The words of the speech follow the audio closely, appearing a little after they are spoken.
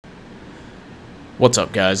What's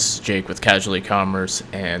up guys, this is Jake with Casual Ecommerce,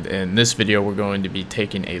 and in this video we're going to be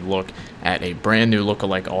taking a look at a brand new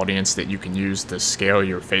lookalike audience that you can use to scale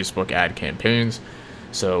your Facebook ad campaigns.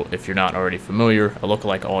 So if you're not already familiar, a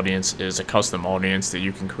lookalike audience is a custom audience that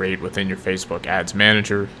you can create within your Facebook Ads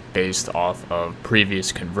Manager based off of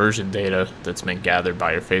previous conversion data that's been gathered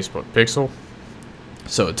by your Facebook pixel.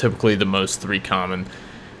 So typically the most three common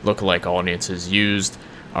lookalike audiences used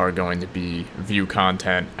are going to be view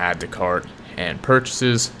content, add to cart, and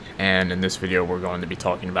purchases, and in this video we're going to be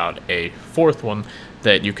talking about a fourth one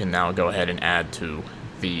that you can now go ahead and add to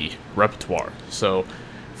the repertoire. So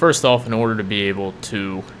first off, in order to be able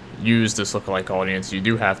to use this lookalike audience, you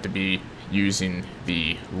do have to be using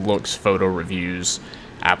the Looks Photo Reviews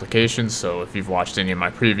application. So if you've watched any of my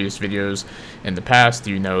previous videos in the past,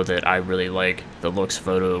 you know that I really like the Looks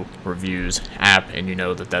Photo Reviews app, and you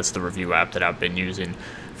know that that's the review app that I've been using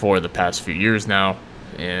for the past few years now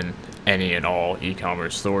in any and all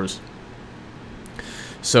e-commerce stores.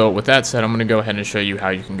 So with that said, I'm going to go ahead and show you how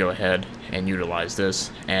you can go ahead and utilize this.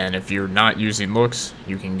 And if you're not using Looks,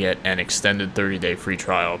 you can get an extended 30-day free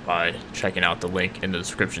trial by checking out the link in the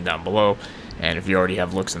description down below. And if you already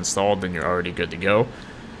have Looks installed, then you're already good to go.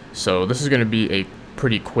 So this is going to be a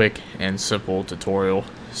pretty quick and simple tutorial.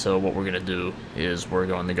 So what we're going to do is we're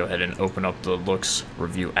going to go ahead and open up the Looks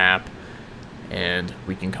Review app, and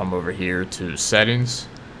we can come over here to Settings,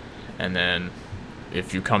 and then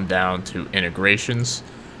if you come down to Integrations,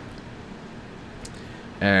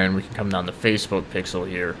 and we can come down to Facebook Pixel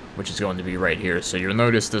here, which is going to be right here. So you'll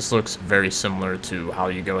notice this looks very similar to how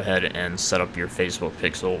you go ahead and set up your Facebook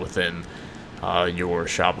Pixel within your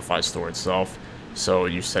Shopify store itself. So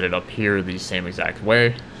you set it up here the same exact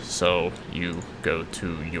way. So you go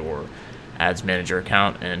to your Ads Manager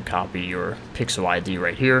account and copy your Pixel ID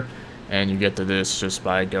right here, and you get to this just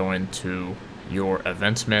by going to your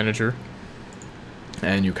Events Manager,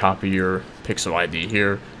 and you copy your Pixel ID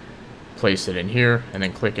here, place it in here, and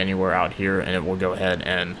then click anywhere out here, and it will go ahead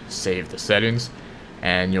and save the settings.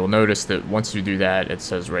 And you'll notice that once you do that, it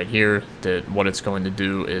says right here that what it's going to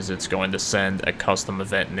do is it's going to send a custom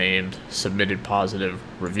event named Submitted Positive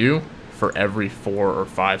Review for every 4 or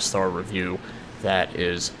 5 star review that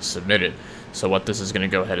is submitted. So what this is going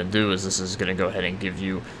to go ahead and do is this is going to go ahead and give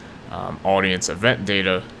you audience event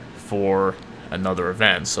data for another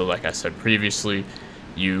event. So like I said previously,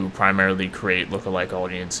 you primarily create lookalike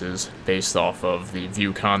audiences based off of the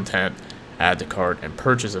view content, add to cart, and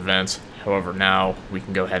purchase events. However, now we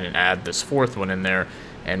can go ahead and add this fourth one in there,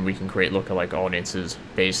 and we can create lookalike audiences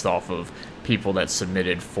based off of people that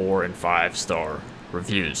submitted 4 and 5 star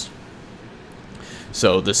reviews.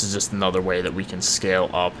 So this is just another way that we can scale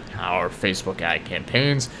up our Facebook ad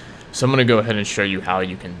campaigns. So I'm going to go ahead and show you how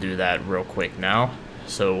you can do that real quick now.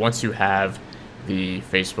 So once you have the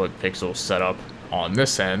Facebook pixel set up on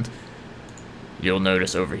this end, you'll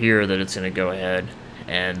notice over here that it's going to go ahead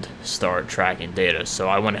and start tracking data. So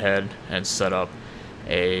I went ahead and set up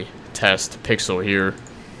a test pixel here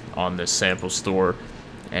on this sample store,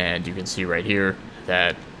 and you can see right here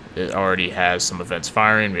that it already has some events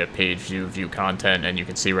firing. We have page view, view content, and you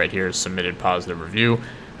can see right here submitted positive review.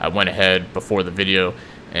 I went ahead before the video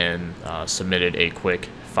and submitted a quick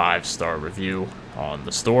 5-star review on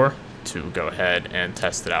the store to go ahead and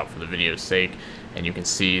test it out for the video's sake. And you can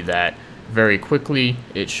see that very quickly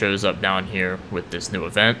it shows up down here with this new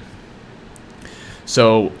event.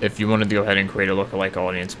 So if you wanted to go ahead and create a lookalike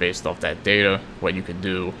audience based off that data, what you can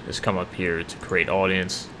do is come up here to create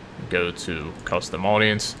audience, go to custom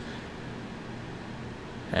audience,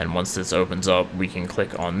 and once this opens up, we can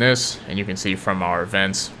click on this, and you can see from our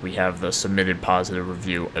events we have the submitted positive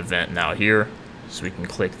review event now here. So we can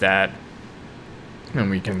click that, and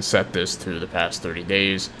we can set this to the past 30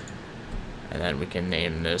 days, and then we can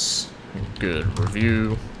name this good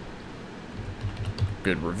review,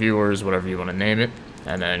 good reviewers, whatever you want to name it,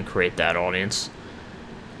 and then create that audience.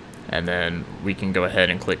 And then we can go ahead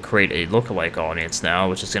and click create a lookalike audience now,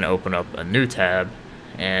 which is going to open up a new tab,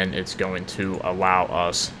 and it's going to allow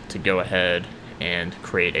us to go ahead and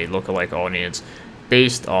create a lookalike audience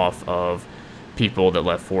based off of people that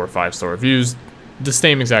left 4 or 5 star reviews, the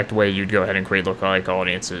same exact way you'd go ahead and create lookalike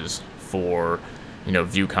audiences for, you know,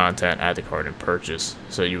 view content, add to cart, and purchase.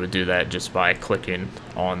 So you would do that just by clicking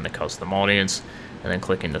on the custom audience, and then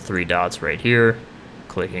clicking the 3 dots right here,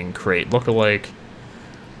 clicking create lookalike,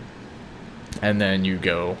 and then you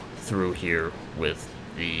go through here with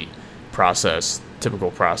the process,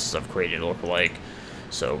 typical process of creating a lookalike.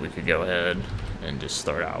 So we could go ahead and just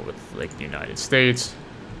start out with like the United States,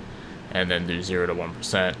 and then do 0 to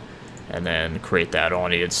 1%, and then create that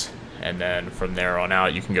audience, and then from there on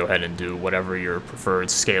out you can go ahead and do whatever your preferred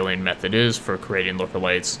scaling method is for creating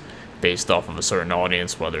lookalikes based off of a certain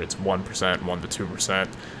audience, whether it's 1%, 1 to 2%,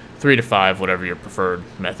 3 to 5, whatever your preferred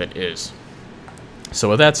method is. So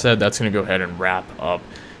with that said, that's going to go ahead and wrap up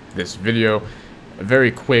this video. A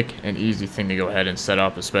very quick and easy thing to go ahead and set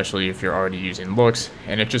up, especially if you're already using Looks,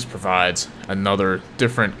 and it just provides another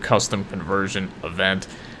different custom conversion event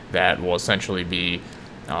that will essentially be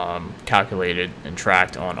calculated and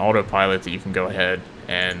tracked on autopilot that you can go ahead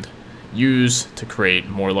and use to create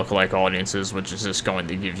more lookalike audiences, which is just going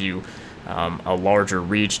to give you a larger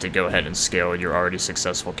reach to go ahead and scale your already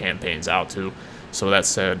successful campaigns out to. So that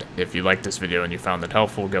said, if you liked this video and you found it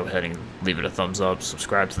helpful, go ahead and leave it a thumbs up,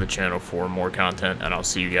 subscribe to the channel for more content, and I'll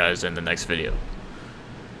see you guys in the next video.